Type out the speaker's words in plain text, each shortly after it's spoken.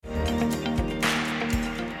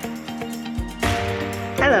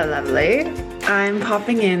Hello, lovely. I'm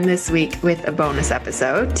popping in this week with a bonus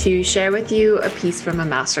episode to share with you a piece from a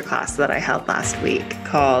masterclass that I held last week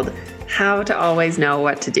called How to Always Know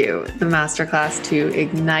What to Do, the masterclass to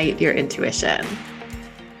ignite your intuition.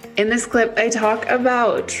 In this clip, I talk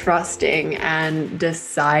about trusting and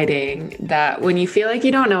deciding that when you feel like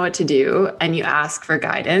you don't know what to do and you ask for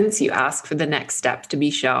guidance, you ask for the next step to be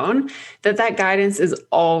shown, that guidance is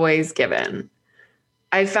always given.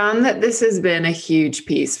 I found that this has been a huge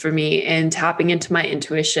piece for me in tapping into my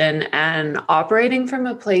intuition and operating from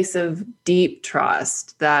a place of deep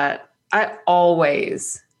trust that I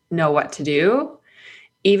always know what to do.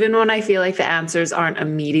 Even when I feel like the answers aren't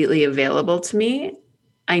immediately available to me,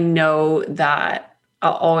 I know that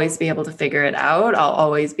I'll always be able to figure it out. I'll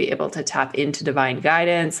always be able to tap into divine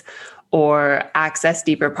guidance or access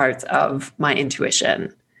deeper parts of my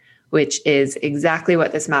intuition, which is exactly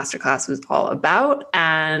what this masterclass was all about.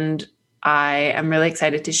 And I am really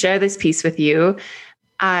excited to share this piece with you.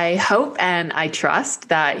 I hope and I trust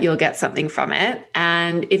that you'll get something from it.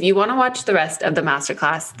 And if you want to watch the rest of the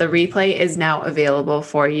masterclass, the replay is now available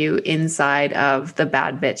for you inside of the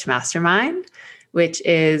Bad Bitch Mastermind, which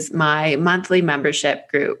is my monthly membership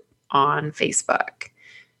group on Facebook.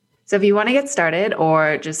 So if you want to get started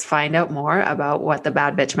or just find out more about what the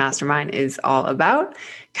Bad Bitch Mastermind is all about,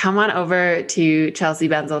 come on over to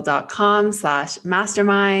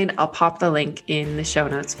chelseabenzel.com/mastermind. I'll pop the link in the show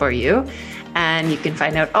notes for you, and you can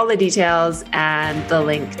find out all the details and the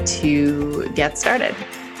link to get started.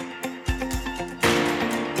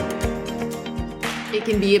 It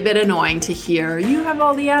can be a bit annoying to hear, you have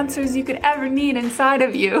all the answers you could ever need inside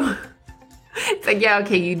of you. It's like, yeah,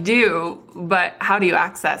 okay, you do, but how do you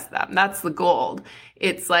access them? That's the gold.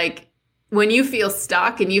 It's like when you feel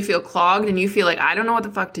stuck and you feel clogged and you feel like, I don't know what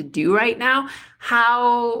the fuck to do right now,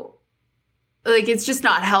 it's just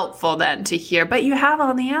not helpful then to hear, but you have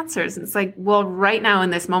all the answers. And it's like, well, right now in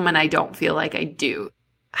this moment, I don't feel like I do.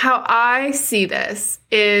 How I see this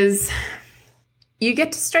is you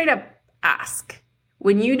get to straight up ask.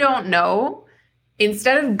 When you don't know,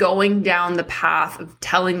 instead of going down the path of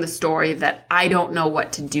telling the story that I don't know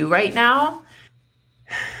what to do right now,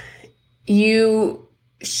 you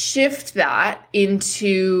shift that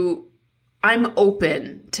into I'm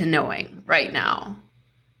open to knowing right now.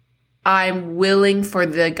 I'm willing for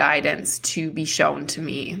the guidance to be shown to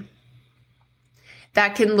me.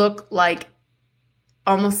 That can look like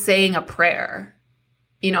almost saying a prayer.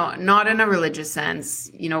 Not in a religious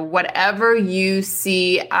sense, whatever you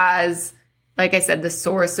see as, like I said, the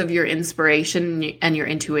source of your inspiration and your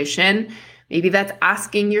intuition. Maybe that's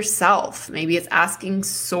asking yourself. Maybe it's asking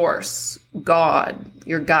source, God,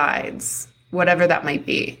 your guides, whatever that might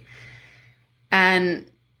be. And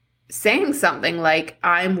saying something like,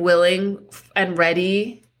 I'm willing and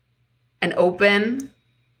ready and open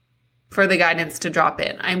for the guidance to drop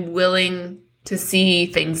in. I'm willing to see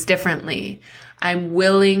things differently. I'm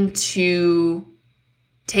willing to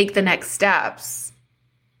take the next steps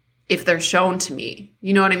if they're shown to me.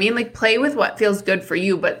 You know what I mean? Like, play with what feels good for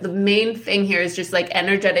you. But the main thing here is just like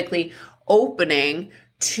energetically opening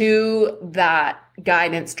to that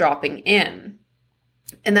guidance dropping in.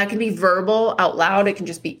 And that can be verbal out loud. It can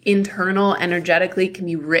just be internal, energetically. It can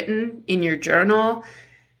be written in your journal.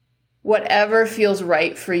 Whatever feels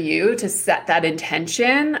right for you to set that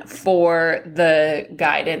intention for the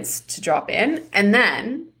guidance to drop in. And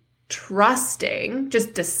then trusting,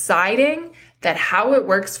 just deciding that how it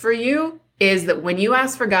works for you is that when you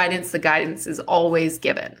ask for guidance, the guidance is always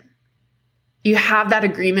given. You have that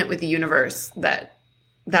agreement with the universe that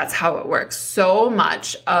that's how it works. So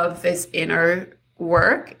much of this inner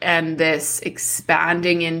work and this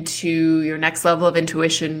expanding into your next level of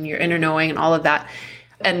intuition, your inner knowing and all of that,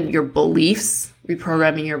 and your beliefs,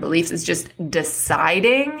 reprogramming your beliefs, is just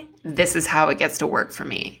deciding this is how it gets to work for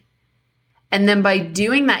me. And then by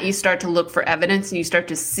doing that, you start to look for evidence and you start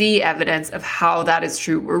to see evidence of how that is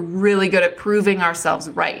true. We're really good at proving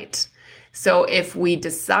ourselves right. So if we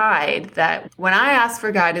decide that when I ask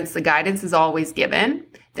for guidance, the guidance is always given,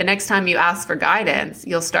 the next time you ask for guidance,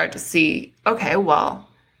 you'll start to see, okay, well,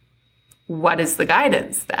 what is the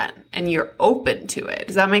guidance then? And you're open to it.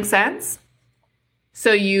 Does that make sense?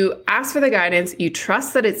 So you ask for the guidance, you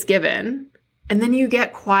trust that it's given, and then you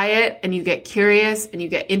get quiet and you get curious and you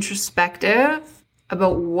get introspective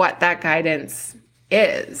about what that guidance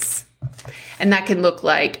is. And that can look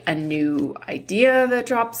like a new idea that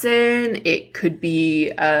drops in. It could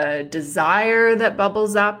be a desire that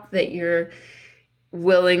bubbles up that you're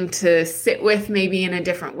willing to sit with maybe in a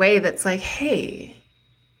different way that's like, hey,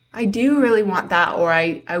 I do really want that, or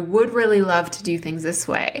I would really love to do things this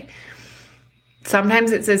way.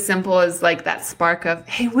 Sometimes it's as simple as like that spark of,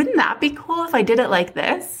 hey, wouldn't that be cool if I did it like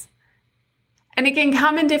this? And it can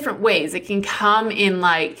come in different ways. It can come in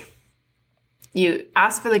like, you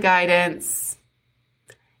ask for the guidance,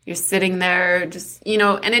 you're sitting there just,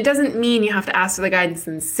 and it doesn't mean you have to ask for the guidance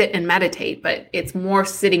and sit and meditate, but it's more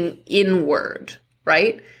sitting inward,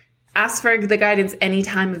 right? Ask for the guidance any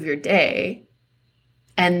time of your day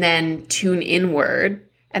and then tune inward.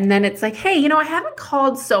 And then it's like, hey, I haven't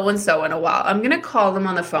called so-and-so in a while. I'm going to call them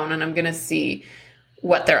on the phone and I'm going to see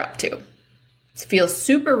what they're up to. It feels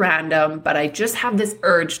super random, but I just have this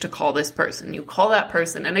urge to call this person. You call that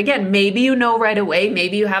person. And again, maybe right away,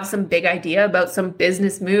 maybe you have some big idea about some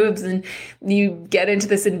business moves and you get into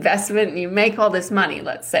this investment and you make all this money,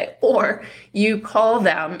 let's say. Or you call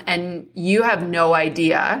them and you have no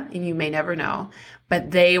idea, and you may never know,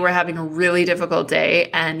 but they were having a really difficult day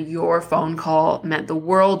and your phone call meant the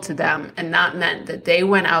world to them. And that meant that they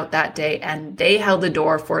went out that day and they held the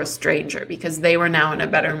door for a stranger because they were now in a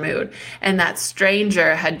better mood. And that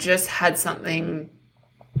stranger had just had something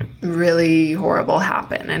really horrible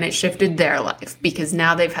happen and it shifted their life because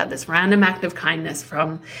now they've had this random act of kindness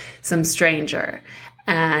from some stranger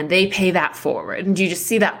and they pay that forward. And you just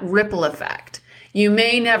see that ripple effect. You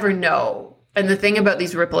may never know. And the thing about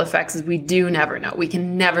these ripple effects is we do never know. We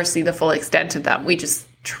can never see the full extent of them. We just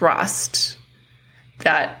trust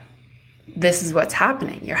that this is what's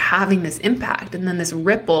happening. You're having this impact. And then this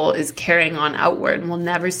ripple is carrying on outward and we'll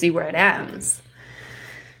never see where it ends.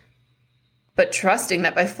 But trusting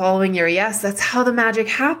that by following your yes, that's how the magic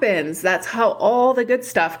happens. That's how all the good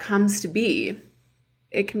stuff comes to be.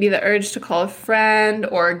 It can be the urge to call a friend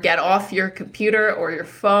or get off your computer or your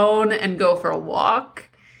phone and go for a walk.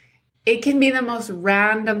 It can be the most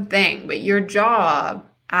random thing, but your job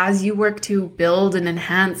as you work to build and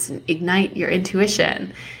enhance and ignite your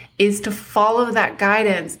intuition is to follow that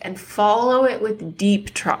guidance and follow it with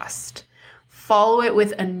deep trust. Follow it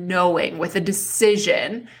with a knowing, with a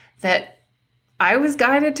decision that I was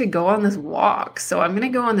guided to go on this walk. So I'm going to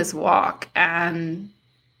go on this walk. And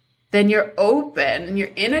then you're open and you're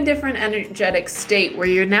in a different energetic state where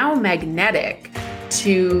you're now magnetic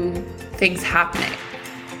to things happening.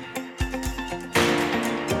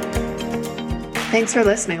 Thanks for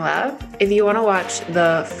listening, love. If you want to watch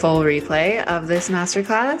the full replay of this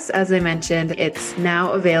masterclass, as I mentioned, it's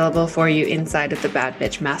now available for you inside of the Bad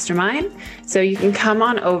Bitch Mastermind. So you can come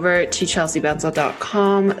on over to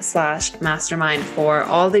chelseabenzel.com/mastermind for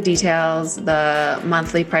all the details, the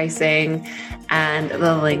monthly pricing, and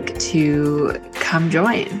the link to come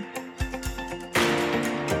join.